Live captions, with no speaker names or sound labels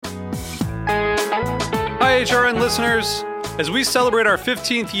HRN listeners. As we celebrate our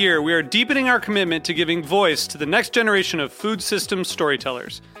 15th year, we are deepening our commitment to giving voice to the next generation of food systems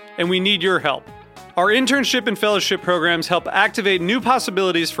storytellers, and we need your help. Our internship and fellowship programs help activate new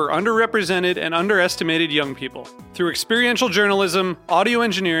possibilities for underrepresented and underestimated young people through experiential journalism, audio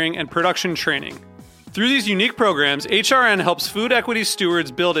engineering, and production training. Through these unique programs, HRN helps food equity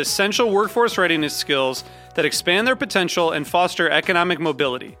stewards build essential workforce readiness skills that expand their potential and foster economic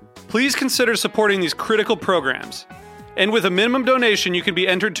mobility. Please consider supporting these critical programs. And with a minimum donation, you can be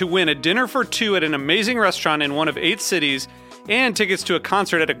entered to win a dinner for two at an amazing restaurant in one of 8 cities and tickets to a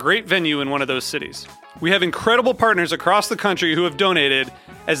concert at a great venue in one of those cities. We have incredible partners across the country who have donated,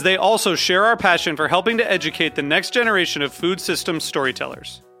 as they also share our passion for helping to educate the next generation of food systems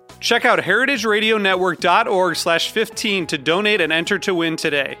storytellers. Check out heritageradionetwork.org/15 to donate and enter to win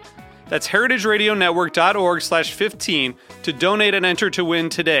today. That's heritageradionetwork.org/15 to donate and enter to win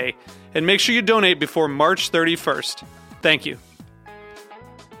today. And make sure you donate before March 31st. Thank you.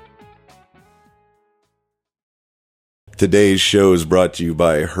 Today's show is brought to you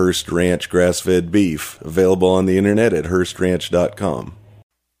by Hearst Ranch Grass-Fed Beef, available on the internet at HearstRanch.com.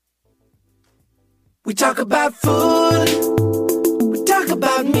 We talk about food, we talk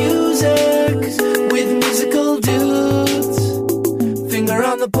about music, with musical dudes, finger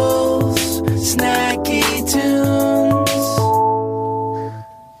on the pulse, snacky tunes.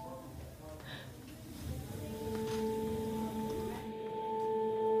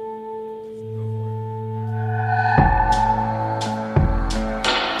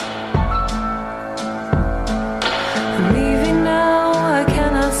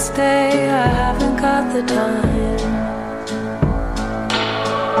 The time.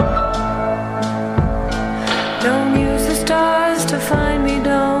 Don't use the stars to find me,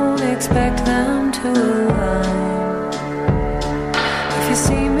 don't expect them to align. If you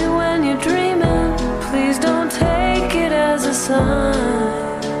see me when you're dreaming, please don't take it as a sign.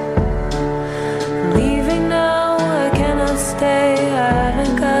 I'm leaving now, I cannot stay, I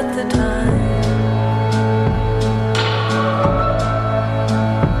haven't got the time.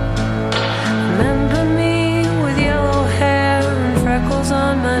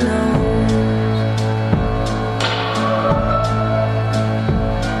 On my nose,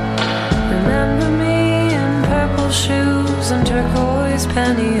 remember me in purple shoes and turquoise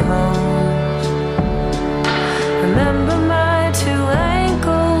pantyhose. Remember my 2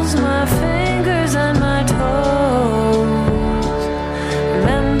 ankles, my fingers and my toes.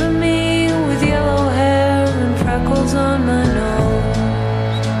 Remember me with yellow hair and freckles on my nose.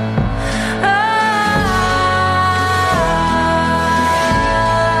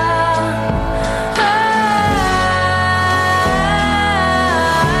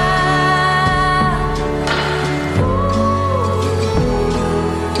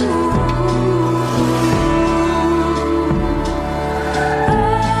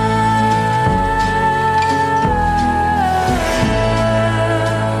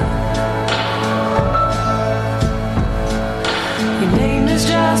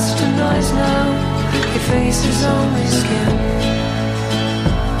 Face is only skin.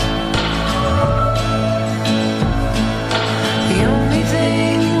 The only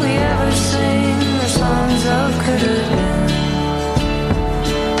thing we ever sing are songs of could have been.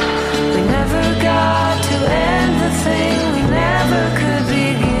 We never got to end the thing we never could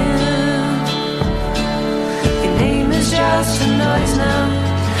begin. Your name is just a noise now.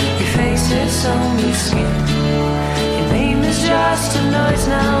 Your face is only skin. Your name is just a noise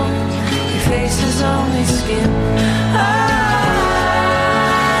now. Face is only skin.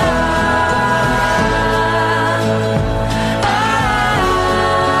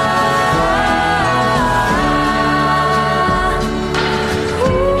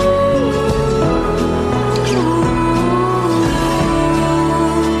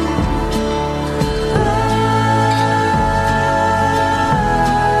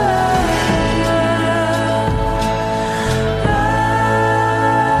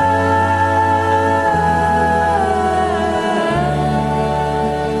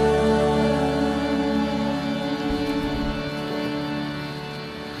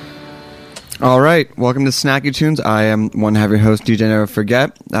 All right, welcome to Snacky Tunes. I am one half your host, DJ Never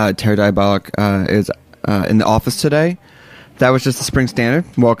Forget. Terry Diabolic is in the office today. That was just the spring standard.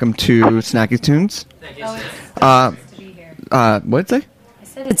 Welcome to Snacky Tunes. Thank you. It's to be here. What'd it say? I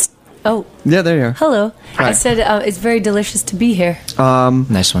said it's... Oh. Yeah, there you are. Hello. Hi. I said it's very delicious to be here.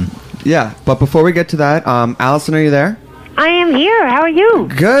 Nice one. Yeah, but before we get to that, Alison, are you there? I am here. How are you?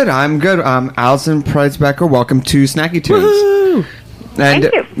 Good, I'm good. Alison Price Becker, welcome to Snacky Tunes. Woo-hoo! And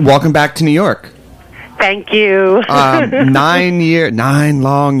Thank you. Welcome back to New York. Thank you. 9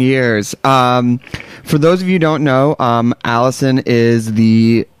 long years. For those of you who don't know, Alison is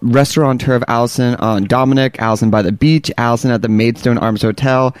the restaurateur of Alison on Dominic, Alison by the beach, Alison at the Maidstone Arms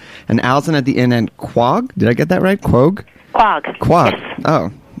Hotel, and Alison at the inn at Quag. Did I get that right? Quag? Quag. Yes.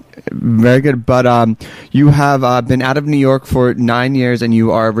 Oh, very good. But you have been out of New York for 9 years, and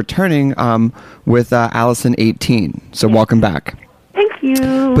you are returning with Alison 18. So welcome back. Thank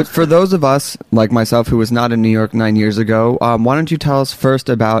you. But for those of us, like myself, who was not in New York 9 years ago, why don't you tell us first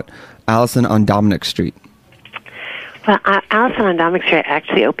about Alison on Dominic Street? Well, Alison on Dominic Street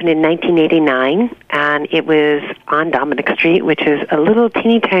actually opened in 1989, and it was on Dominic Street, which is a little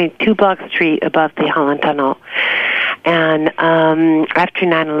teeny tiny 2-block street above the Holland Tunnel. And after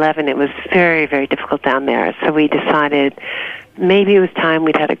 9/11, it was very, very difficult down there. So we decided maybe it was time.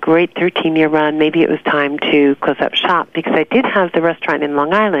 We'd had a great 13-year run. Maybe it was time to close up shop, because I did have the restaurant in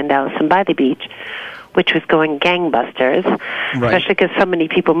Long Island, Alison by the beach, which was going gangbusters, especially because so many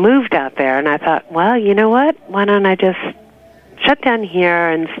people moved out there. And I thought, well, you know what? Why don't I just shut down here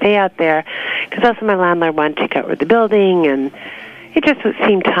and stay out there? Because also my landlord wanted to take over the building, and it just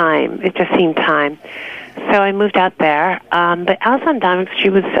seemed time. It just seemed time. So I moved out there. But Alison on Dominic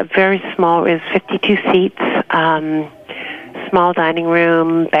Street was a very small. It was 52 seats, small dining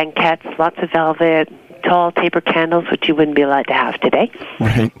room, banquettes, lots of velvet, tall taper candles, which you wouldn't be allowed to have today.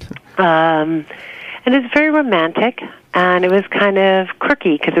 Right. And it was very romantic, and it was kind of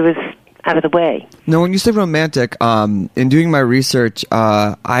quirky because it was out of the way. Now, when you say romantic, in doing my research,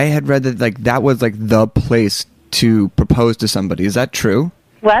 I had read that that was the place to propose to somebody. Is that true?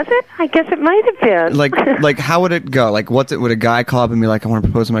 Was it? I guess it might have been. Like how would it go? Would a guy call up and be like, "I want to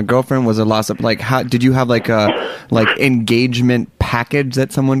propose to my girlfriend"? Was it lots of how did you have a engagement package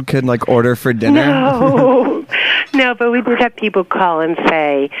that someone could order for dinner? No, but we did have people call and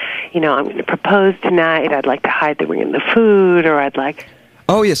say, I'm going to propose tonight. I'd like to hide the ring in the food, or I'd like.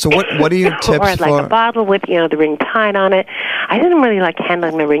 Oh yeah. So what are your tips or I'd like a bottle with the ring tied on it. I didn't really like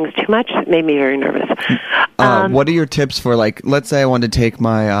handling the rings too much. It made me very nervous. What are your tips for let's say I wanted to take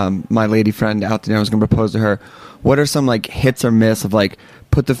my my lady friend out there, I was going to propose to her. What are some hits or miss of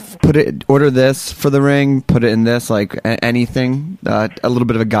order this for the ring, put it in this, anything, a little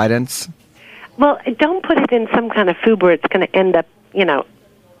bit of a guidance? Well, don't put it in some kind of food where it's going to end up,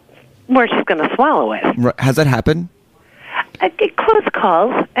 where she's going to swallow it. Has that happened? Close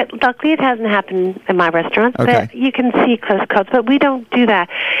calls. Luckily, it hasn't happened in my restaurants, okay. But you can see close calls. But we don't do that.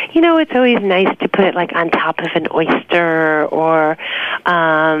 It's always nice to put it on top of an oyster, or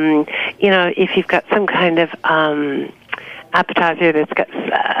if you've got some kind of appetizer that's got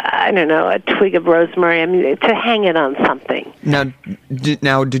a twig of rosemary. I mean, to hang it on something. Now,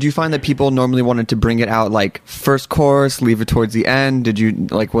 did you find that people normally wanted to bring it out first course, leave it towards the end? Did you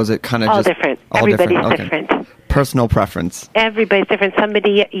was it kind of all just different? All Everybody's different? Okay. different. Personal preference. Everybody's different.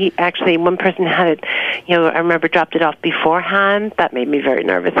 One person had it, I remember dropped it off beforehand. That made me very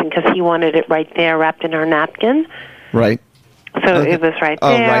nervous, because he wanted it right there, wrapped in our napkin. Right. So okay. It was right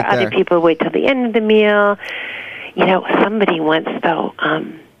there. Right there. Other people wait till the end of the meal. Somebody once, though,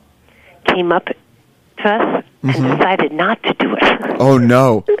 came up to us and decided not to do it. Oh,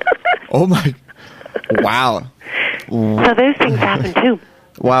 no. Oh, my. Wow. So those things happen, too.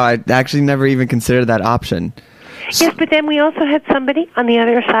 Wow, I actually never even considered that option. Yes, but then we also had somebody on the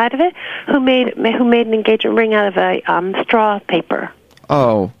other side of it who made an engagement ring out of a straw paper.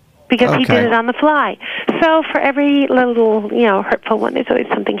 Oh. Because okay. he did it on the fly. So for every little, hurtful one, there's always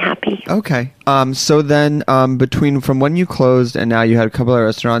something happy. Okay. So then, from when you closed and now you had a couple of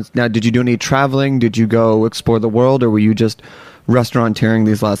restaurants, now did you do any traveling? Did you go explore the world, or were you just restaurateuring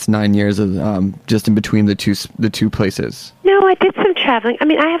these last 9 years, just in between the two places? No, I did some traveling. I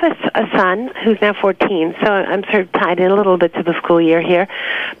mean, I have a son who's now 14, so I'm sort of tied in a little bit to the school year here.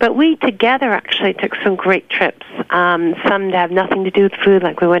 But we together actually took some great trips. Some that have nothing to do with food,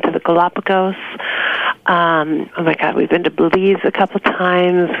 like we went to the Galapagos. Oh my God, we've been to Belize a couple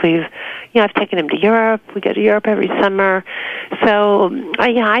times. I've taken him to Europe. We go to Europe every summer. So,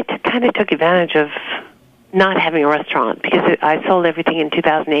 I kind of took advantage of not having a restaurant, because I sold everything in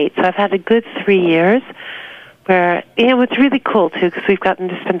 2008. So I've had a good 3 years where, it's really cool too, because we've gotten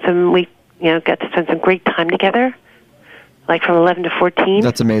to spend some great time together, from 11 to 14.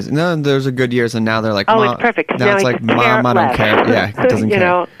 That's amazing. No, there's a good years, and now they're like, oh, Mom, it's perfect. Now it's like, Mom, I don't care. Yeah, it doesn't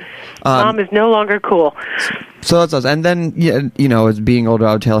care. Mom is no longer cool. So that's us. And then, as being older,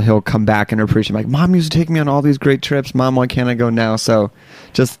 I'll tell he'll come back and appreciate, Mom used to take me on all these great trips. Mom, why can't I go now? So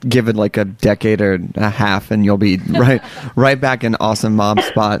just give it a decade or a half, and you'll be right back in awesome mom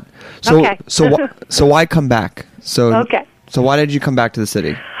spot. So, okay. so why come back? Okay. So why did you come back to the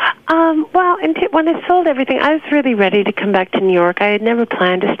city? Well, when I sold everything, I was really ready to come back to New York. I had never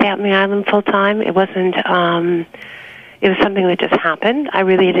planned to stay out on the island full time. It wasn't. It was something that just happened. I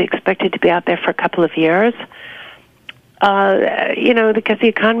really had expected to be out there for a couple of years. Because the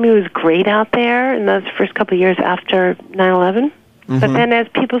economy was great out there in those first couple of years after 9/11. But then as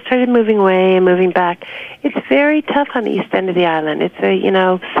people started moving away and moving back, it's very tough on the east end of the island. It's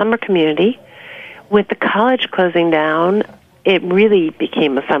a, summer community. With the college closing down, it really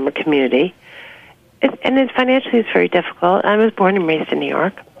became a summer community. Financially, it's very difficult. I was born and raised in New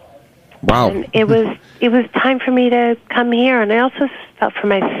York. Wow. And it was time for me to come here. And I also felt for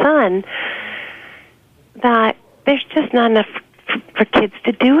my son that there's just not enough for kids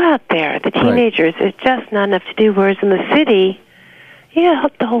to do out there. The teenagers, there's just not enough to do. Whereas in the city, you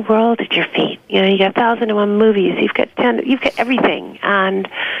got the whole world at your feet. You got 1,001 movies. You've got everything. And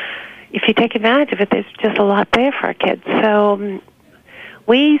if you take advantage of it, there's just a lot there for our kids. So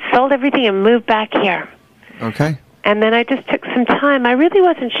we sold everything and moved back here. Okay. And then I just took some time. I really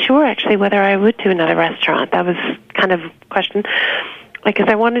wasn't sure, actually, whether I would do another restaurant. That was kind of a question, because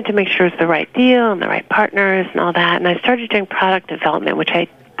I wanted to make sure it was the right deal and the right partners and all that. And I started doing product development, which I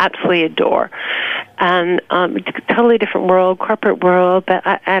absolutely adore. And it's a totally different world, corporate world, but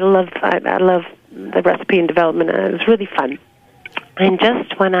I love the recipe and development, and it was really fun. And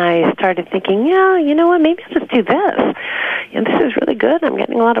just when I started thinking, you know what, maybe I'll just do this. This is really good. I'm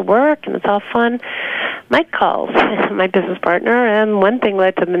getting a lot of work, and it's all fun. Mike calls, my business partner, and one thing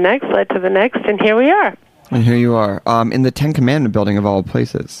led to the next, and here we are. And here you are, in the 10 Commandment building of all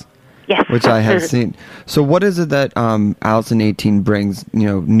places. Yes. Which I have seen. So what is it that Alison 18 brings,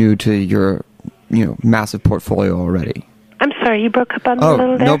 new to your, massive portfolio already? I'm sorry, you broke up on me a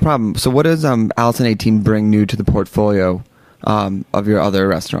little there? No problem. So what does Alison 18 bring new to the portfolio of your other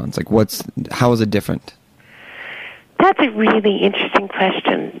restaurants? How is it different? That's a really interesting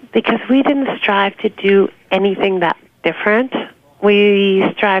question, because we didn't strive to do anything that different. We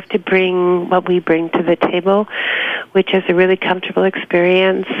strive to bring what we bring to the table, which is a really comfortable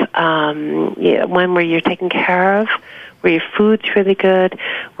experience, one where you're taken care of, where your food's really good.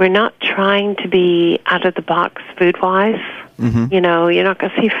 We're not trying to be out of the box food-wise. Mm-hmm. You're not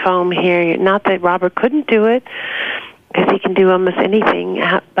going to see foam here. Not that Robert couldn't do it, because he can do almost anything,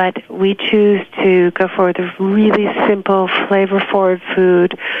 but we choose to go for the really simple, flavor-forward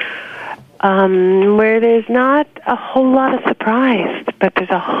food, where there's not a whole lot of surprise, but there's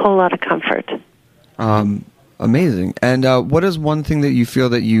a whole lot of comfort. Amazing. And what is one thing that you feel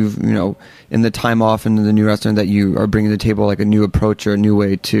that you've, in the time off in the new restaurant, that you are bringing to the table, like a new approach or a new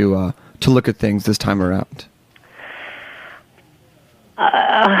way to look at things this time around?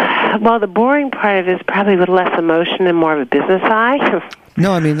 Well, the boring part of it is probably with less emotion and more of a business eye.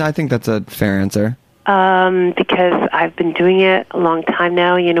 No, I think that's a fair answer. Because I've been doing it a long time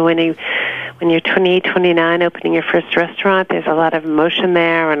now. When you're 28, 29, opening your first restaurant, there's a lot of emotion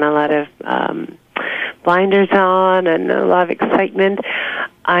there and a lot of blinders on and a lot of excitement.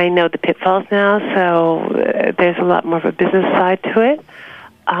 I know the pitfalls now, so there's a lot more of a business side to it.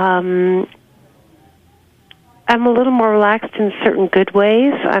 I'm a little more relaxed in certain good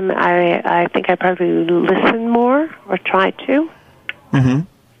ways. I think I probably listen more, or try to. Mm-hmm.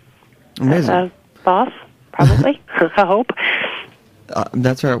 Amazing. As a boss, probably. I hope.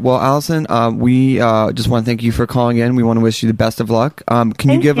 That's right. Well, Alison, we just want to thank you for calling in. We want to wish you the best of luck. Can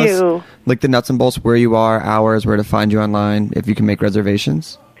you give us the nuts and bolts, where you are, hours, where to find you online, if you can make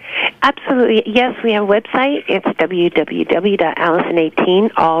reservations? Absolutely. Yes, we have a website. It's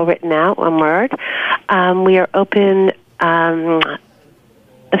www.alison18, all written out, one word. We are open 7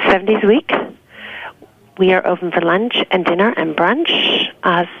 days a week. We are open for lunch and dinner and brunch.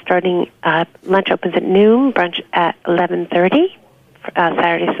 Lunch opens at noon, brunch at 11:30.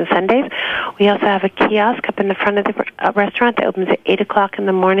 Saturdays and Sundays. We also have a kiosk up in the front of the restaurant that opens at 8 o'clock in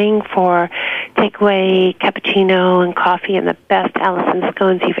the morning for takeaway, cappuccino, and coffee, and the best Alison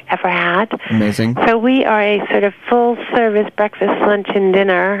scones you've ever had. Amazing. So we are a sort of full-service breakfast, lunch, and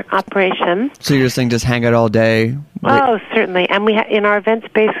dinner operation. So you're saying just hang out all day? Oh, certainly. And we in our event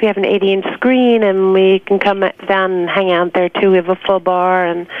space, we have an 80-inch screen, and we can come down and hang out there, too. We have a full bar,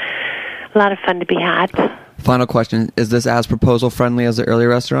 and a lot of fun to be had. Final question. Is this as proposal-friendly as the earlier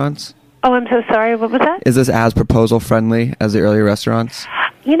restaurants? Oh, I'm so sorry. What was that? Is this as proposal-friendly as the earlier restaurants?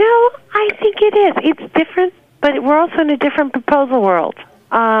 I think it is. It's different, but we're also in a different proposal world.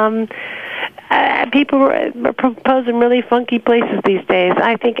 People are proposing really funky places these days.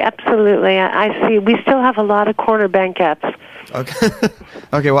 I think absolutely. I see. We still have a lot of corner banquettes. Okay.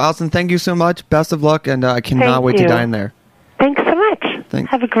 Okay, well, Alison, thank you so much. Best of luck, and I cannot wait to dine there. Thanks so much.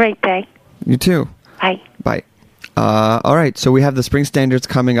 Thanks. Have a great day. You too. Bye. Bye. All right, so we have the spring standards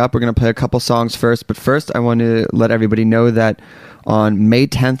coming up. We're going to play a couple songs first, but first I want to let everybody know that on May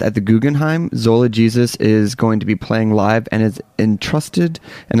 10th at the Guggenheim, Zola Jesus is going to be playing live and has enlisted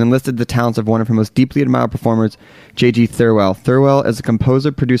the talents of one of her most deeply admired performers, J.G. Thirlwell. Thirlwell is a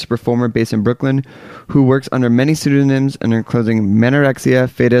composer, producer, performer based in Brooklyn who works under many pseudonyms, including Menorexia,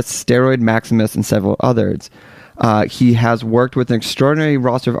 Fetus, Steroid Maximus, and several others. He has worked with an extraordinary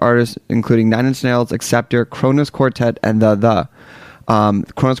roster of artists, including Nine Inch Nails, Acceptor, Kronos Quartet, and The.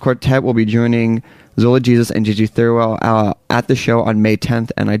 Kronos Quartet will be joining Zola Jesus and Gigi Thirlwell at the show on May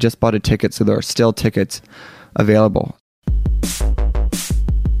 10th, and I just bought a ticket, so there are still tickets available.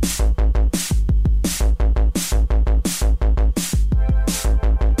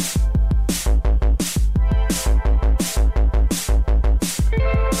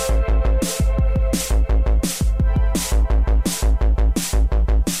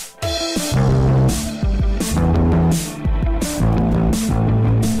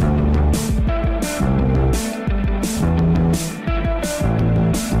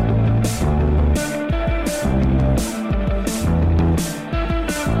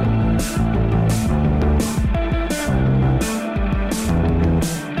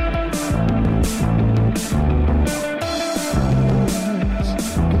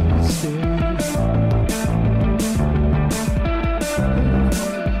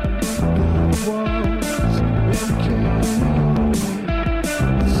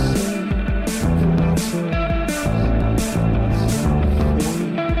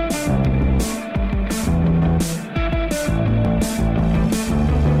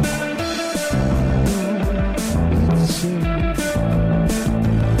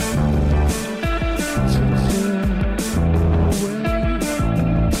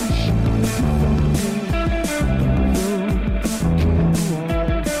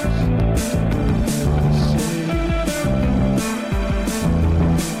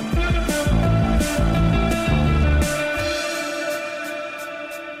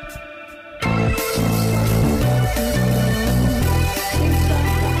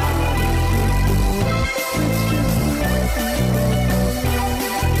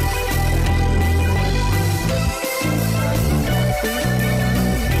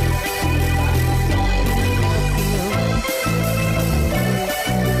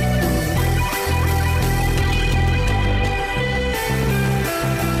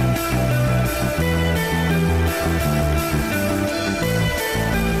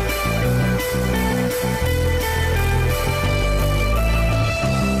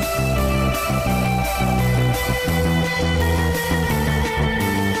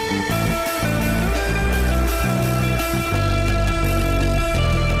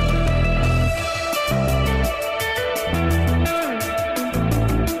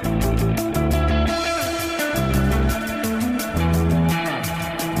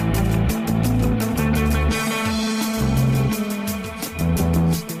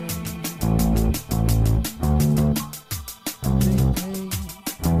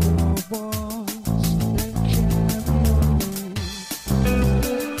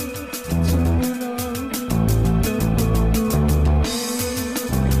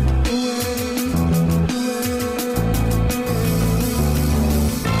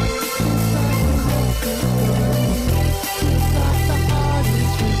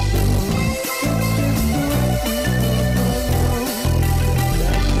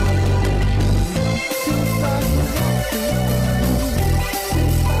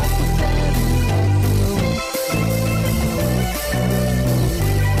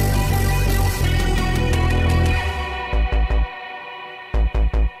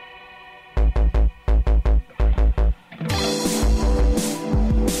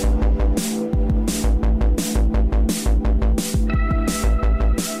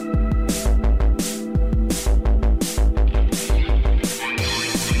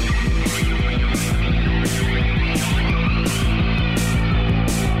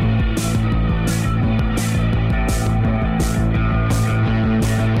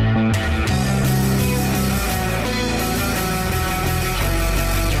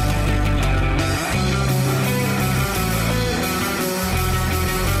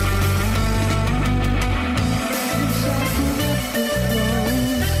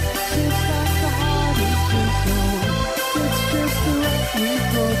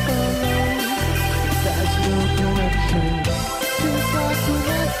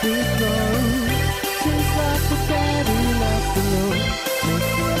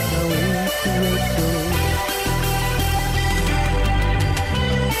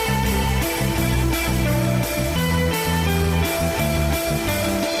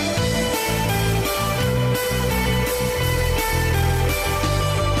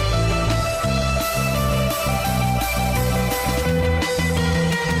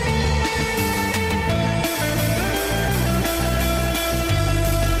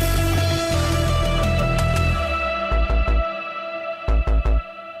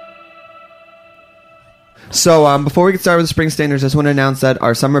 So before we get started with the Spring Standards, I just want to announce that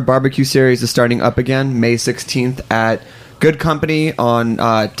our summer barbecue series is starting up again May 16th at Good Company on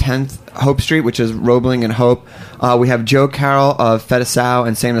 10th Hope Street, which is Roebling and Hope. We have Joe Carroll of Fedasau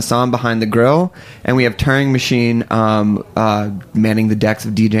and Saint Assam behind the grill, and we have Turing Machine manning the decks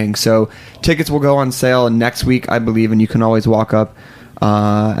of DJing. So tickets will go on sale next week, I believe, and you can always walk up.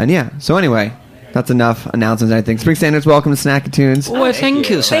 So anyway, that's enough announcements, I think. Spring Standards, welcome to Snacky Tunes. Well, thank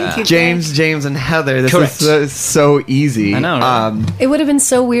you, sir. Thank you. James, and Heather. This Correct. is so easy. I know, right? It would have been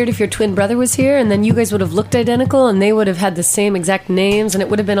so weird if your twin brother was here, and then you guys would have looked identical, and they would have had the same exact names, and it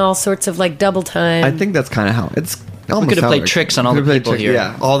would have been all sorts of like double time. I think that's kind of how it's. We could have played tricks on all the people here.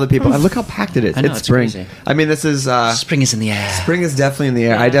 Yeah, all the people. Look how packed it is. I know, it's it's spring. crazy. I mean, this is Spring is in the air. spring is definitely in the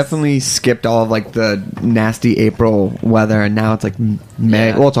air. I Yes. definitely skipped all of like the nasty April weather, and now it's like May.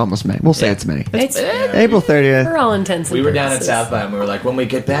 Yeah. Well, it's almost May. We'll say Yeah. it's May. it's April 30th. for all intents and We were down at purposes. South by and we were like, when we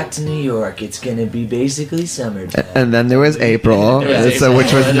get back to New York, it's going to be basically summertime. And then there was April, There was so,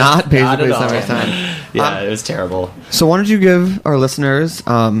 which was April. not basically Not at all. summertime. Yeah, it was terrible. So why don't you give our listeners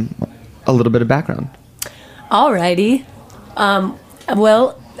a little bit of background? Alrighty.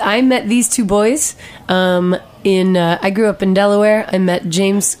 Well, I met these two boys I grew up in Delaware. I met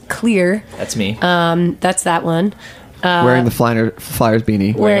James Clear. That's me. That's that one. Wearing the Flyers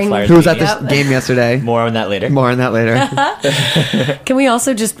beanie. Wearing Flyers Who was at beanie. this Yep. game yesterday? More on that later. More on that later. Can we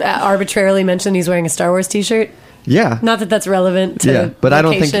also just arbitrarily mention he's wearing a Star Wars T-shirt? Yeah. Not that that's relevant to Yeah, but I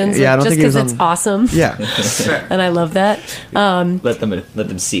don't think- locations, yeah, I don't just think he was because it's on- awesome. Yeah. And I love that. Let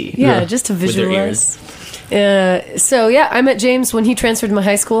them see. Yeah, just to With their visualize. I met James when he transferred to my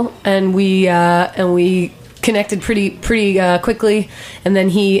high school, and we connected pretty quickly. And then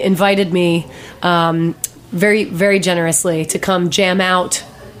he invited me very, very generously to come jam out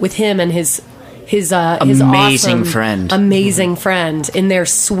with him and his Amazing awesome, friend. amazing friend in their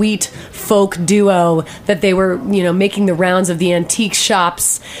sweet folk duo that they were, making the rounds of the antique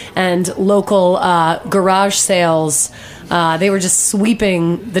shops and local garage sales. They were just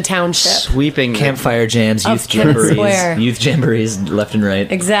sweeping the township. Sweeping Campfire jams, Of youth Tippett Square. jamborees, youth jamborees left and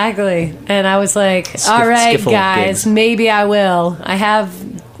right. Exactly. And I was like, all right, skiffle guys, gigs. maybe I will. I have,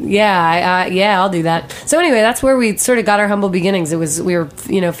 I'll do that. So anyway, that's where we sort of got our humble beginnings. We were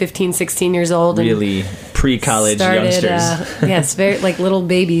 15, 16 years old. And Really pre-college started, youngsters. yes, very like little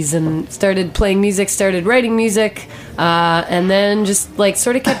babies, and started playing music, started writing music, and then just like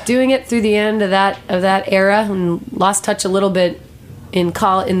sort of kept doing it through the end of that era, and lost touch a little bit in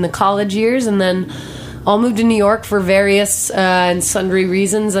the college years, and then all moved to New York for various and sundry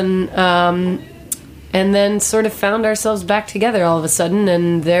reasons, and then sort of found ourselves back together all of a sudden,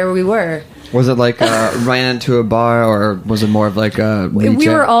 and there we were. Was it like ran into a bar, or was it more of like a We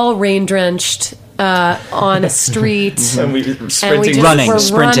were all rain drenched on a street. And we And we sprinting, just running, were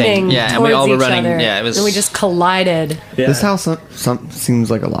sprinting. running Yeah, and we all were towards each running. other. Yeah, it was- And we just collided. Yeah. This house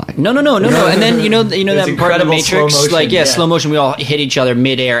seems like a lie. No. And then you know that part of the incredible Matrix, slow motion, yeah. slow motion. We all hit each other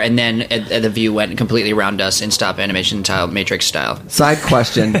midair, and then the view went completely around us in stop animation style, Matrix style. Side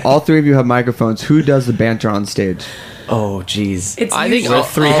question: all three of you have microphones. Who does the banter on stage? Oh, jeez. It's I think usually- We're a all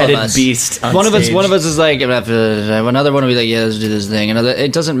three-headed of us. beast on One of us stage. is like another one will be like, yeah, let's do this thing. Another,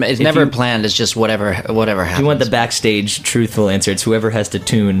 it doesn't. It's never planned. It's just whatever happens. If you want the backstage truthful answer, it's whoever has to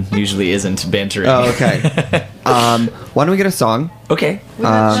tune usually isn't bantering. Oh, okay. Why don't we get a song? Okay. we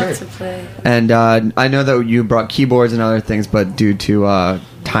have lots to play. And I know that you brought keyboards and other things, but due to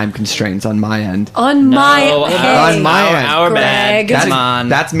time constraints on my end, On my No, head. on my end. our bad. Greg. Come on.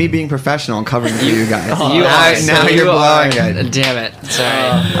 that's me being professional and covering for you guys. You now, are. So now you're you are. blowing it. Damn it.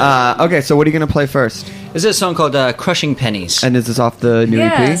 Sorry. Okay, so what are you gonna play first? This is a song called Crushing Pennies. And is this off the new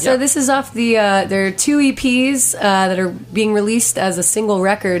Yeah, EP? so this is off the. There are two EPs that are being released as a single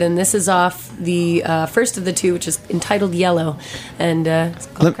record, and this is off the first of the two, which is entitled Yellow, and it's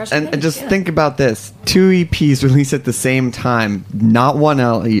called Crushing And Pennies, just yeah. think about this: two EPs released at the same time, not one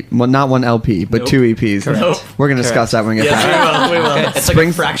LP, but Nope. two EPs. Nope. We're gonna discuss that when we get back. Yeah, we will. It's like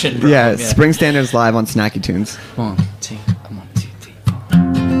a fraction. Problem. Yeah, Spring Standards live on Snacky Tunes. 1, 2, 1, 2, 3,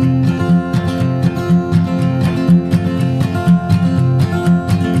 4.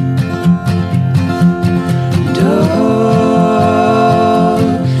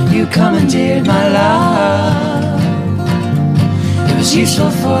 You commandeered my love. It was useful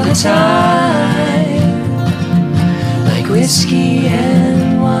for the time, like whiskey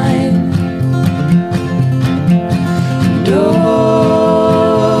and wine. And oh,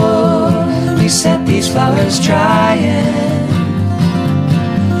 you set these flowers drying,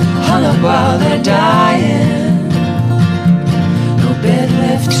 hung up while they're dying. No bed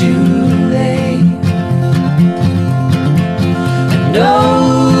left to lay.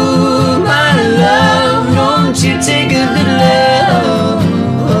 No, my love, no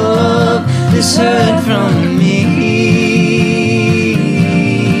this hurt from me.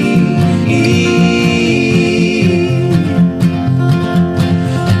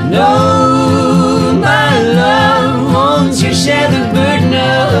 No, my love, won't you share the burden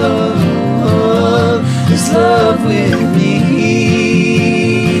of this love with me?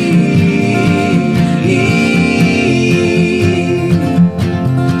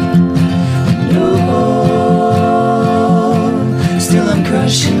 No, still I'm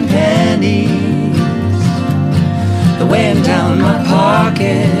crushing pennies, the weighing down my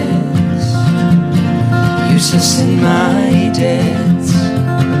pockets, useless in my debts.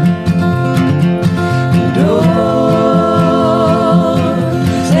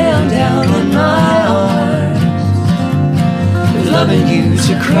 Lay down on my arms, loving you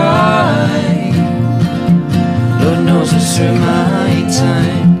to cry. Lord knows it's through my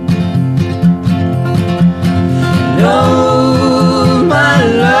time. No, my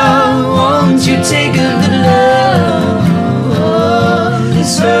love, won't you take a little love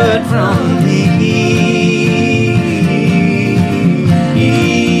this hurt from me?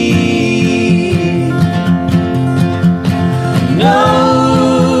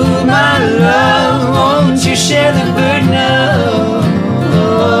 No, my love, won't you share the burden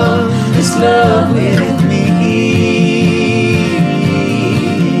of this love with me?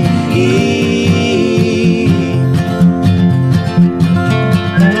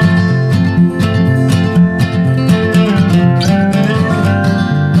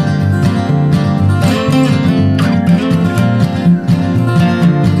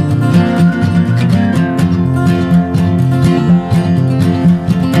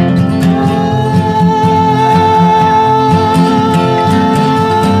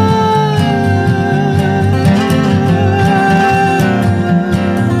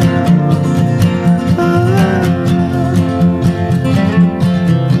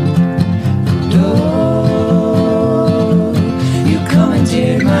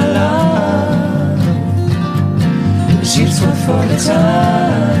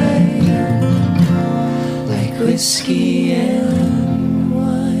 Like whiskey and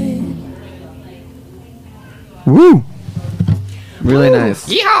wine. Woo! Really nice.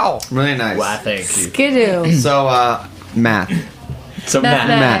 Yeehaw! Really nice. Wow, thank you. Skidoo. So, math. So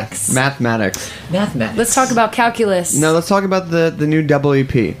Mathematics. Mathematics. mathematics. Let's talk about calculus. No, let's talk about the new double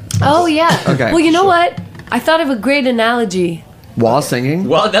EP. Oh, yeah. Okay. Well, you know what? I thought of a great analogy. While singing.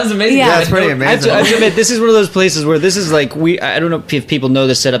 Well, that was amazing. Yeah. Yeah, it's pretty amazing. I have to admit, this is one of those places where this is like I don't know if people know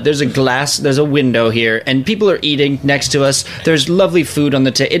this setup. There's a window here, and people are eating next to us. There's lovely food on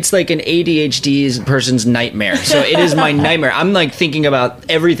the table. It's like an ADHD person's nightmare. So it is my nightmare. I'm like thinking about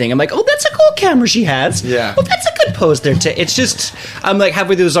everything. I'm like, oh, that's a cool camera she has. Yeah. Oh, that's a good pose there. It's just, I'm like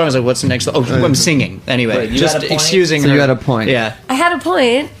halfway through the song. I was like, what's the next? Oh, I'm singing. Anyway, Right, you just had a point? excusing So her. you had a point. Yeah. I had a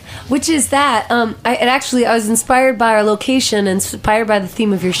point, which is that I was inspired by our location and inspired by the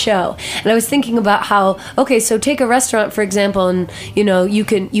theme of your show. And I was thinking about how, okay, so take a restaurant, for example, and, you know,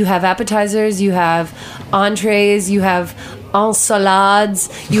 you have appetizers, you have entrees, you have ensalades,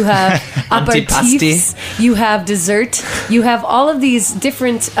 you have aperitifs, you have dessert, you have all of these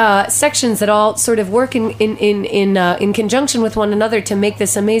different sections that all sort of work in conjunction with one another to make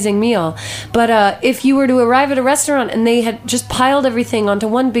this amazing meal. But if you were to arrive at a restaurant and they had just piled everything onto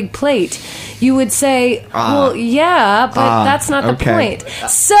one big plate, you would say, well, yeah, but that's not the okay. point.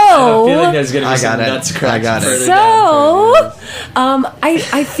 So I feel like there's gonna be I some got it. nuts cracked I got it. further So, down.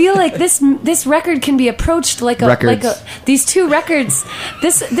 I feel like this record can be approached like these two records.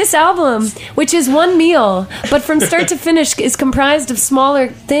 This album, which is one meal, but from start to finish is comprised of smaller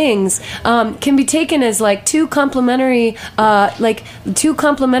things, can be taken as like two complementary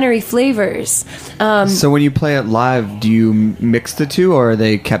flavors. So when you play it live, do you mix the two, or are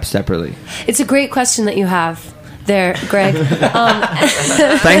they kept separately? It's a great question that you have there, Greg.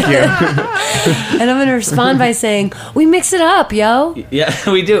 Thank you. And I'm going to respond by saying, we mix it up, yo. Yeah,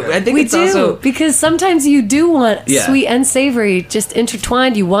 we do. I think We it's do, also because sometimes you do want Yeah. sweet and savory just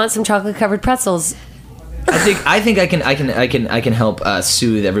intertwined. You want some chocolate covered pretzels. I think I can help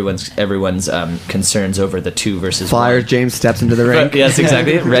soothe everyone's concerns over the 2 versus Flyers 1. James steps into the ring. Yes,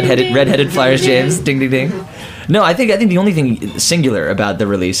 exactly. Redheaded Flyers James. Ding ding ding. No, I think the only thing singular about the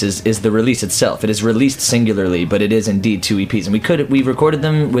release is the release itself. It is released singularly, but it is indeed 2 EPs, and we recorded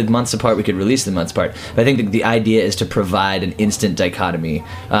them with months apart. We could release them months apart. But I think the idea is to provide an instant dichotomy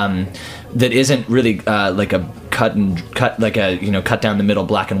that isn't really like a cut down the middle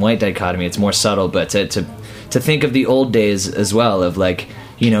black and white dichotomy. It's more subtle, but to think of the old days as well, of like,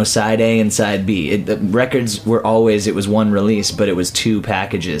 side A and side B. The records were always, it was one release, but it was two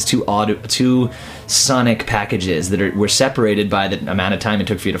packages, two sonic packages that were separated by the amount of time it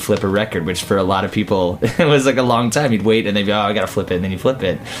took for you to flip a record, which for a lot of people, it was like a long time. You'd wait and they'd be, I gotta flip it, and then you flip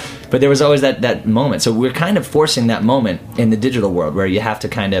it. But there was always that moment. So we're kind of forcing that moment in the digital world where you have to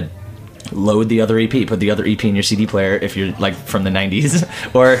kind of load the other EP, put the other EP in your CD player if you're like from the 90s,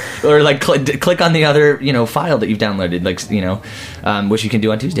 or like click on the other file that you've downloaded, like which you can do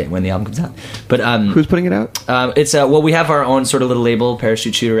on Tuesday when the album comes out. But who's putting it out? It's we have our own sort of little label,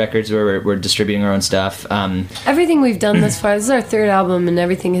 Parachute Shooter Records, where we're distributing our own stuff. Everything we've done thus far, this is our third album, and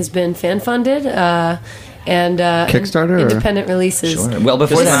everything has been fan funded. And Kickstarter, independent releases. Sure. Well,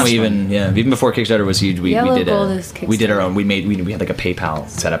 before that, even before Kickstarter was huge, we Yellow did Gold is Kickstarter. we did our own. We had like a PayPal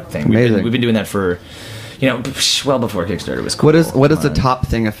setup thing. Amazing. We've been doing that for, well before Kickstarter was cool. What is the top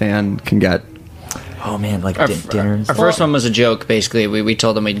thing a fan can get? Oh man, like dinners. Our first one was a joke. Basically, we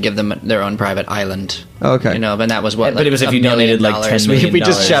told them we'd give them their own private island. Okay, and that was what. But it was if you donated like $10 million. We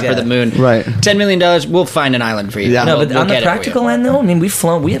just shot for the moon. Right, $10 million. We'll find an island for you. Yeah. No, but on the get practical end, though, I mean, we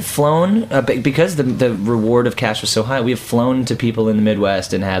have flown because the reward of cash was so high. We have flown to people in the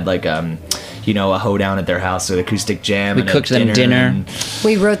Midwest and had like a hoedown at their house, an acoustic jam. We cooked them dinner.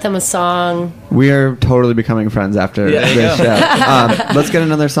 We wrote them a song. We are totally becoming friends after this show. Let's get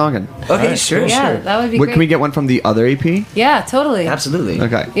another song in. Okay, right. sure. Yeah, that would be great. Can we get one from the other EP? Yeah, totally. Absolutely.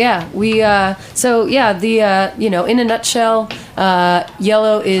 Okay. Yeah, we in a nutshell,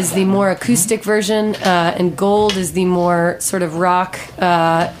 Yellow is the more acoustic version, and Gold is the more sort of rock,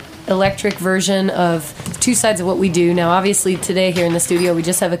 electric version of two sides of what we do. Now, obviously, today here in the studio, we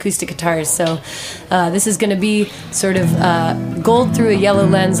just have acoustic guitars, so this is going to be sort of Gold through a Yellow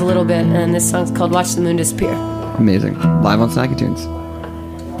lens a little bit, and this song's called Watch the Moon Disappear. Amazing. Live on Snacky Tunes.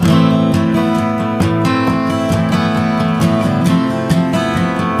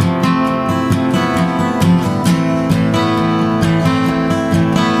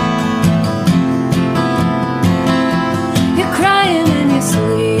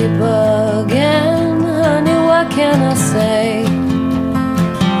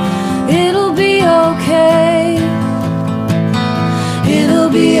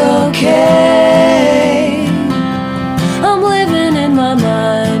 Okay, I'm living in my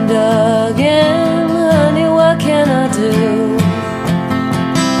mind again. Honey, what can I do?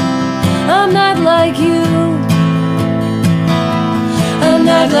 I'm not like you. I'm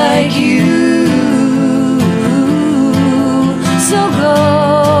not like you. So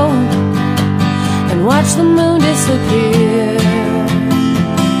go and watch the moon disappear.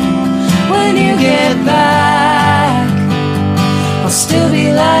 When you get back, I'll still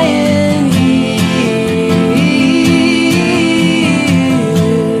be lying here.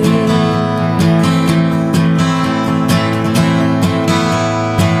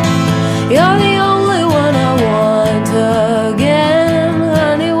 You're the only one I want again.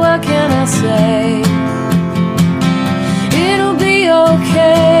 Honey, what can I say? It'll be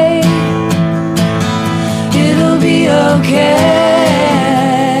okay. It'll be okay.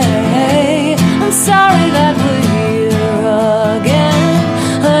 I'm sorry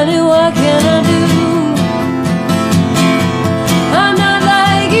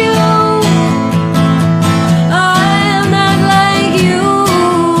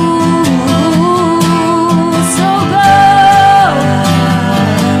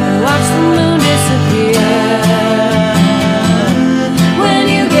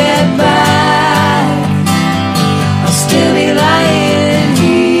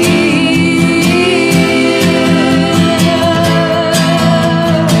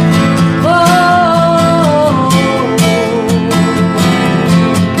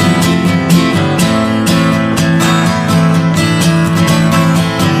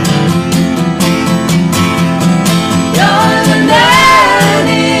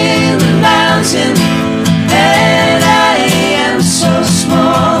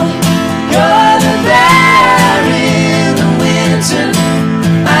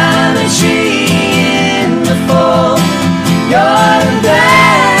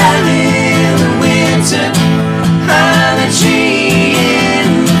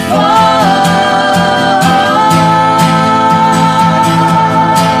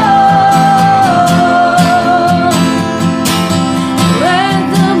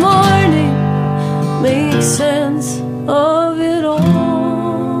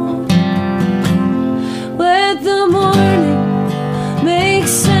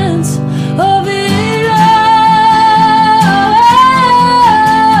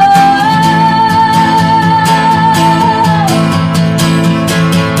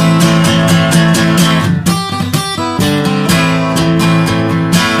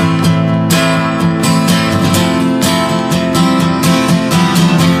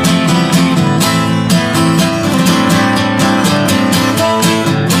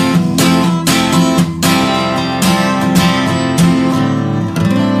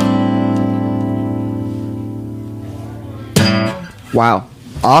Wow.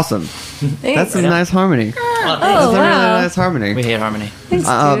 Awesome. Thanks. That's a nice harmony. Oh, That's a really wow. nice harmony. We hate harmony. Thanks,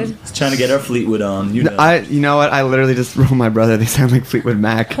 dude. It's trying to get our Fleetwood on. You know. You know what? I literally just wrote my brother. They sound like Fleetwood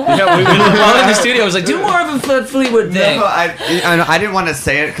Mac. Yeah, we were in the studio. I was like, do more of a Fleetwood thing. No, I didn't want to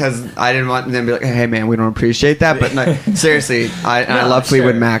say it because I didn't want them to be like, hey man, we don't appreciate that. But no, seriously, I love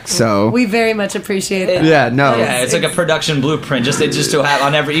Fleetwood Mac. So We very much appreciate that. yeah, no, Yeah, it's like a production blueprint. Just to have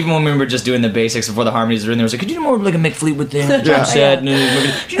on every, even when we were just doing the basics before the harmonies were in there, it was like, could you do more of like a Mick Fleetwood thing? John said,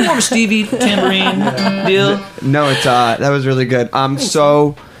 could you do more of a Stevie tambourine deal? no, it's that was really good.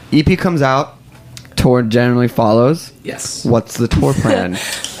 So EP comes out, tour generally follows. Yes. What's the tour plan?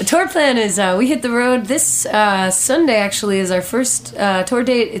 The tour plan is we hit the road this Sunday. Actually, is our first tour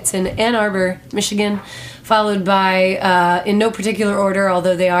date. It's in Ann Arbor, Michigan, followed by in no particular order,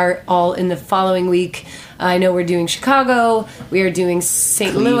 although they are all in the following week. I know we're doing Chicago, we are doing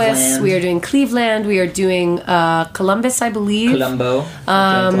St. Louis, we are doing Cleveland, we are doing Columbus, I believe. Columbo.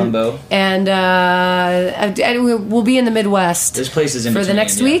 And we'll be in the Midwest. There's places in for the between,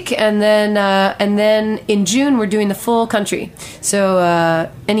 next yeah. week, and then in June we're doing the full country. So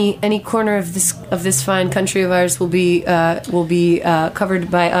any corner of this fine country of ours will be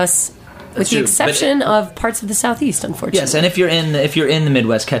covered by us. With the true, exception of parts of the Southeast, unfortunately. Yes, and if you're in the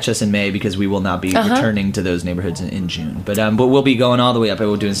Midwest, catch us in May because we will not be returning to those neighborhoods in June. But we'll be going all the way up.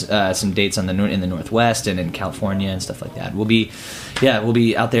 We'll do some dates in the Northwest and in California and stuff like that. We'll be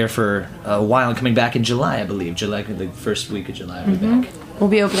out there for a while and coming back in July, I believe. July, the first week of July, we'll be back. We'll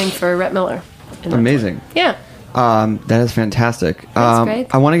be opening for Rhett Miller. Amazing. Yeah. That is fantastic. That's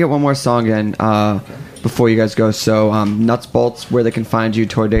great. I want to get one more song in before you guys go. So, Nuts Bolts, where they can find you,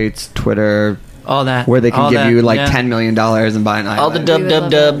 tour dates, Twitter, All that. where they can all give that, you like yeah. $10 million and buy an iPad. All the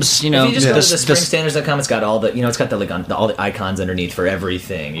dubs, you know. If you just go to the springstanders.com, it's got all the, it's got all the icons underneath for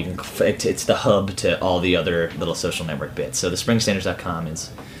everything. You can, it's the hub to all the other little social network bits. So the springstanders.com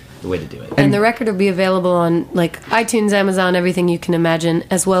is the way to do it. And the record will be available on like iTunes, Amazon, everything you can imagine,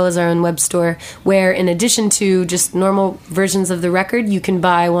 as well as our own web store, where in addition to just normal versions of the record, you can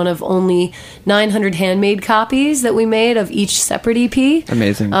buy one of only 900 handmade copies that we made of each separate EP.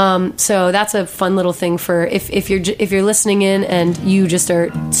 Amazing. So that's a fun little thing for if you're listening in and you just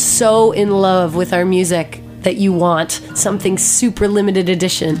are so in love with our music that you want something super limited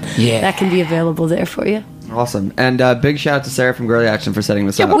edition. Yeah. That can be available there for you. Awesome. And big shout out to Sarah from Girly Action for setting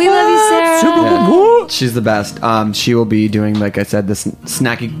this up. We love you, Sarah. Yeah, she's the best. She will be doing, like I said, this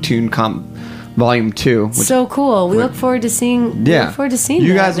Snacky Tune Comp Volume 2. Which, So cool. We look forward to seeing. yeah. We look forward to seeing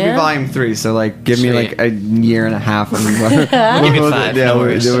you that, guys will be man. Volume 3, so like give me Sweet. like a year and a half. And We'll give you 5. Yeah, no we'll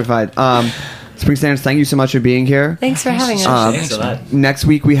worries. be fine. Spring Standards, thank you so much for being here. Thanks for having us. Thanks a lot. Next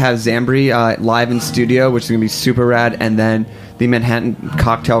week we have Zambri live in studio, which is going to be super rad, and then the Manhattan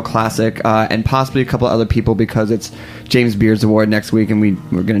Cocktail Classic, and possibly a couple other people because it's James Beard's Award next week, and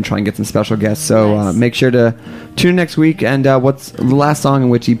we're going to try and get some special guests. So Nice. make sure to tune in next week. And what's the last song and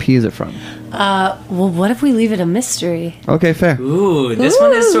which EP is it from? Well, what if we leave it a mystery? Okay, fair. Ooh, this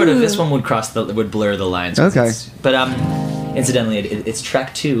one is this one would blur the lines. Okay. But incidentally, it's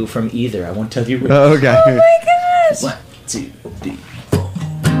track 2 from Either. I won't tell you which. Oh, okay. Oh my gosh! 1, 2, 3.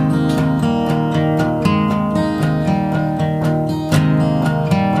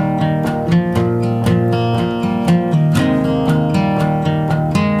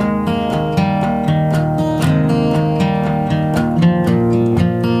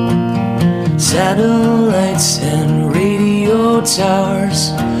 Satellites and radio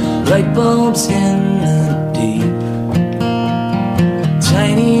towers, light bulbs in the deep,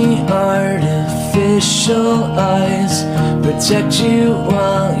 tiny artificial eyes protect you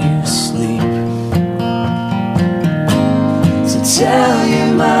while you sleep. So tell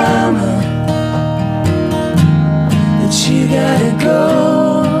your mama that you gotta go.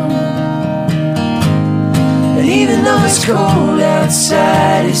 And even though it's cold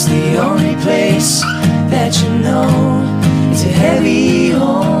outside, it's the only place that you know it's a heavy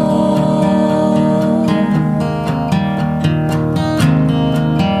home.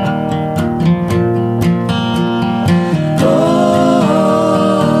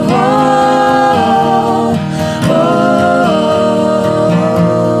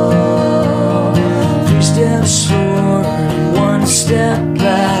 Three steps forward and one step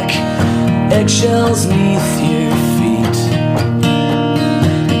back, eggshells neath your feet,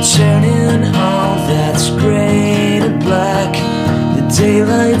 turning all that's gray to black, the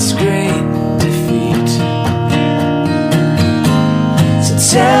daylight's great defeat. So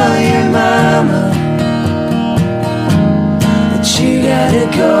tell your mama that you gotta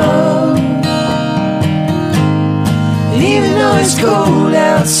go. And even though it's cold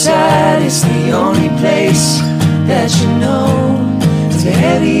outside, it's the only place that you know It's a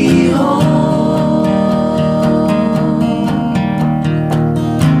heavy home.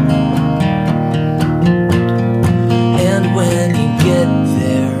 And when you get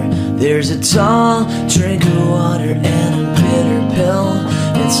there, there's a tall drink of water and a bitter pill.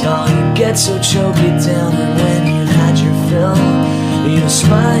 It's all you get, so choke it down. And when you've had your fill, you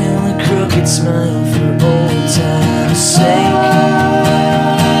smile a crooked smile for old time's sake.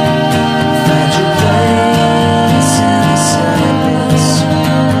 Find your place in the sadness.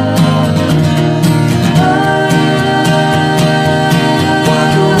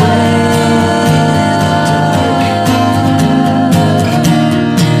 Walk away in the dark.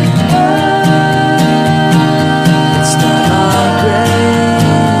 It's not all gray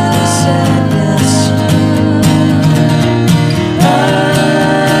in the sadness.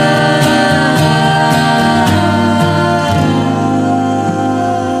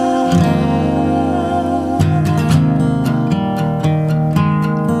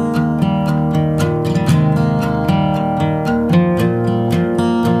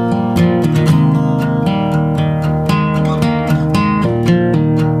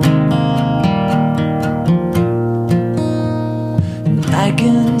 I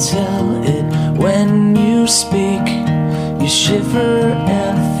can tell it when you speak. You shiver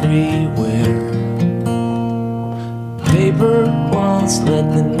everywhere. Paper walls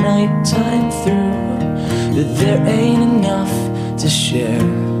let the nighttime through, but there ain't enough to share.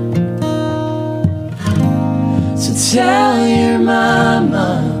 So tell your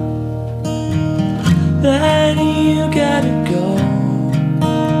mama that you gotta go.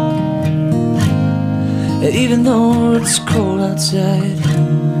 And even though it's cold outside,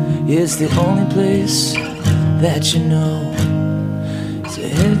 it's the only place that you know. It's a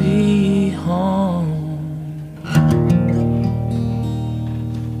heavy home.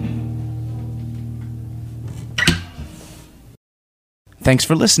 Thanks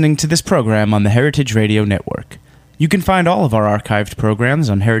for listening to this program on the Heritage Radio Network. You can find all of our archived programs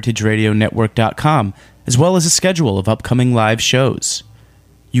on heritageradionetwork.com, as well as a schedule of upcoming live shows.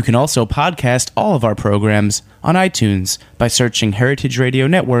 You can also podcast all of our programs on iTunes by searching Heritage Radio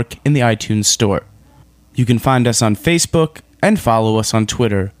Network in the iTunes Store. You can find us on Facebook and follow us on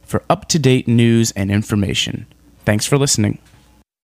Twitter for up-to-date news and information. Thanks for listening.